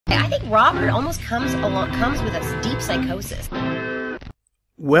I think Robert almost comes with a deep psychosis.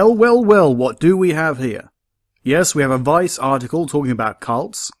 Well, well, well, what do we have here? Yes, we have a Vice article talking about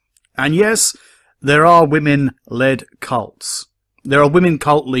cults. And yes, there are women-led cults. There are women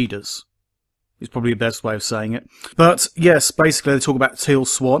cult leaders. Is probably the best way of saying it. But yes, basically they talk about Teal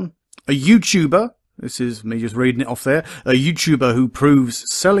Swan, a YouTuber. This is me just reading it off there. A YouTuber who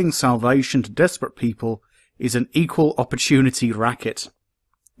proves selling salvation to desperate people is an equal opportunity racket.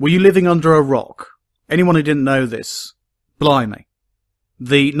 Were you living under a rock? Anyone who didn't know this? Blimey.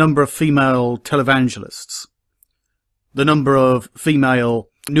 The number of female televangelists. The number of female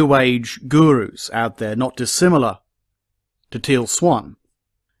New Age gurus out there, not dissimilar to Teal Swan.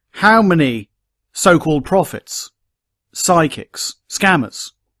 How many so-called prophets, psychics,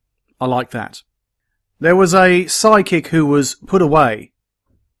 scammers are like that? There was a psychic who was put away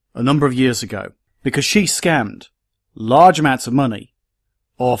a number of years ago because she scammed large amounts of money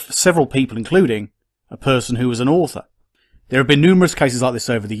off several people, including a person who was an author. There have been numerous cases like this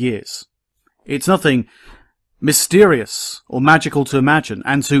over the years. It's nothing mysterious or magical to imagine,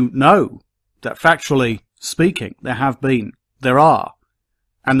 and to know that, factually speaking, there are,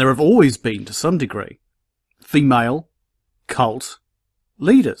 and there have always been, to some degree, female cult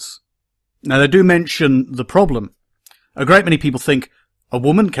leaders. Now, they do mention the problem. A great many people think a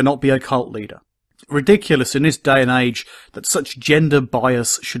woman cannot be a cult leader. Ridiculous in this day and age that such gender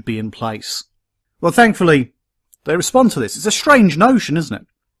bias should be in place. Well, thankfully, they respond to this. It's a strange notion, isn't it?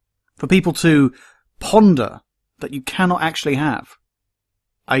 For people to ponder that you cannot actually have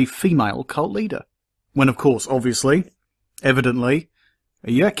a female cult leader. When, of course, obviously, evidently,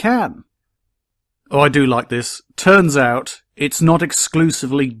 you can. Oh, I do like this. Turns out, it's not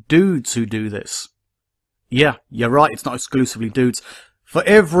exclusively dudes who do this. Yeah, you're right, it's not exclusively dudes. For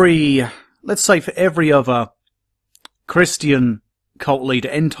every, let's say for every other Christian cult leader,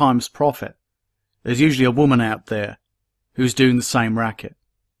 end times prophet, there's usually a woman out there who's doing the same racket.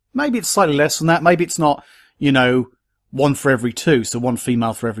 Maybe it's slightly less than that. Maybe it's not, you know, one for every two, so one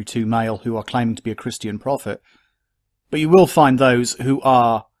female for every two male who are claiming to be a Christian prophet. But you will find those who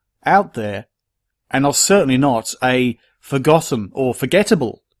are out there and are certainly not a forgotten or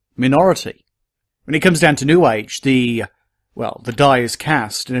forgettable minority. When it comes down to New Age, the die is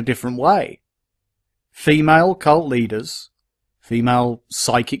cast in a different way. Female cult leaders, female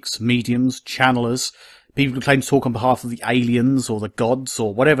psychics, mediums, channelers, people who claim to talk on behalf of the aliens or the gods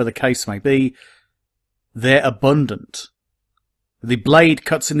or whatever the case may be, they're abundant. The blade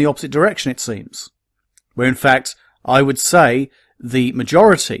cuts in the opposite direction, it seems. Where in fact, I would say the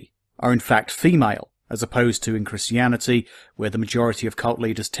majority are in fact female, as opposed to in Christianity, where the majority of cult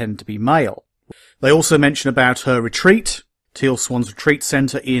leaders tend to be male. They also mention about her retreat, Teal Swan's retreat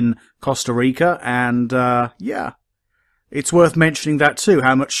center in Costa Rica, and yeah, it's worth mentioning that too,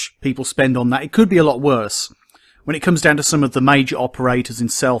 how much people spend on that. It could be a lot worse. When it comes down to some of the major operators in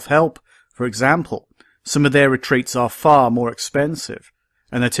self-help, for example, some of their retreats are far more expensive,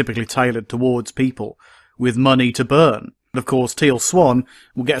 and they're typically tailored towards people with money to burn. But of course, Teal Swan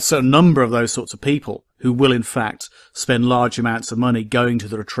will get a certain number of those sorts of people who will in fact spend large amounts of money going to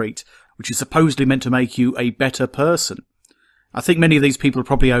the retreat, which is supposedly meant to make you a better person. I think many of these people are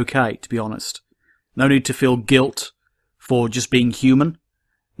probably okay, to be honest. No need to feel guilt for just being human.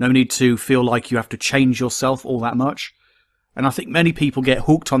 No need to feel like you have to change yourself all that much. And I think many people get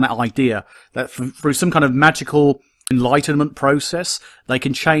hooked on that idea that through some kind of magical enlightenment process, they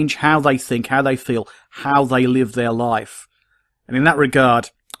can change how they think, how they feel, how they live their life. And in that regard,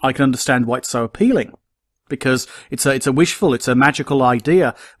 I can understand why it's so appealing. Because it's a magical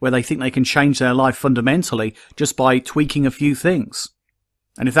idea where they think they can change their life fundamentally just by tweaking a few things.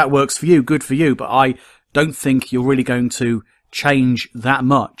 And if that works for you, good for you, but I don't think you're really going to change that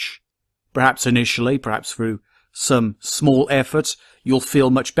much. Perhaps initially, perhaps through some small effort, you'll feel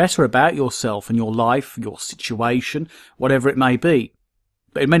much better about yourself and your life, your situation, whatever it may be.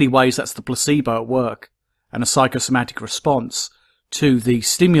 But in many ways, that's the placebo at work and a psychosomatic response to the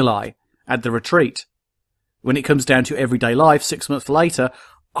stimuli at the retreat. When it comes down to everyday life, 6 months later,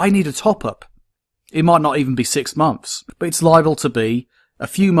 I need a top-up. It might not even be 6 months, but it's liable to be a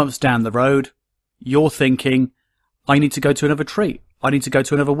few months down the road. You're thinking, I need to go to another retreat. I need to go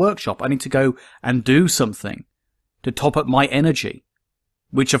to another workshop. I need to go and do something to top up my energy,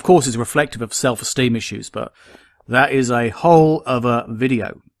 which of course is reflective of self-esteem issues, but that is a whole other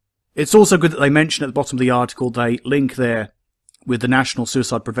video. It's also good that they mention at the bottom of the article, they link there with the National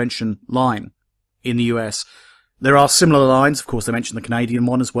Suicide Prevention line in the US. There are similar lines, of course they mention the Canadian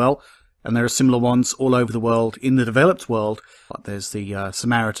one as well, and there are similar ones all over the world, in the developed world. There's the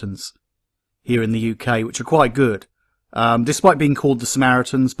Samaritans here in the UK, which are quite good. Despite being called the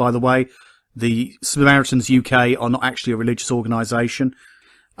Samaritans, by the way, the Samaritans UK are not actually a religious organisation.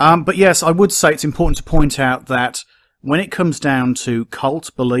 But yes, I would say it's important to point out that when it comes down to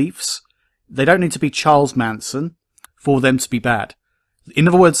cult beliefs, they don't need to be Charles Manson for them to be bad. In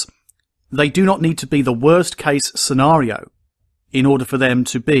other words, they do not need to be the worst case scenario in order for them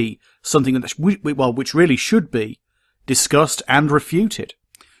to be something that, which really should be discussed and refuted.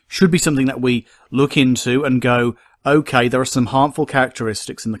 Should be something that we look into and go, okay, there are some harmful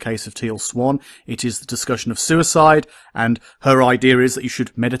characteristics in the case of Teal Swan. It is the discussion of suicide, and her idea is that you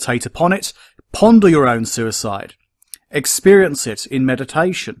should meditate upon it, ponder your own suicide, experience it in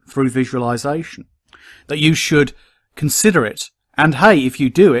meditation through visualization, that you should consider it, and hey, if you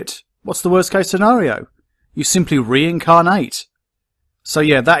do it, what's the worst case scenario? You simply reincarnate. So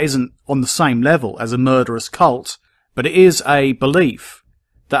yeah, that isn't on the same level as a murderous cult, but it is a belief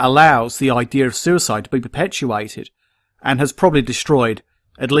that allows the idea of suicide to be perpetuated and has probably destroyed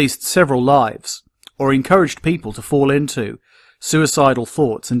at least several lives or encouraged people to fall into suicidal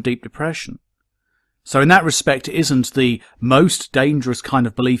thoughts and deep depression. So in that respect, it isn't the most dangerous kind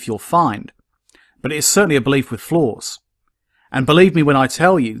of belief you'll find, but it is certainly a belief with flaws. And believe me when I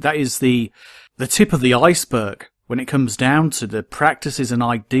tell you, that is the tip of the iceberg when it comes down to the practices and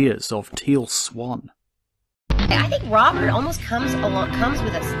ideas of Teal Swan. I think Robert almost comes with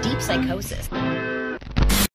a deep psychosis.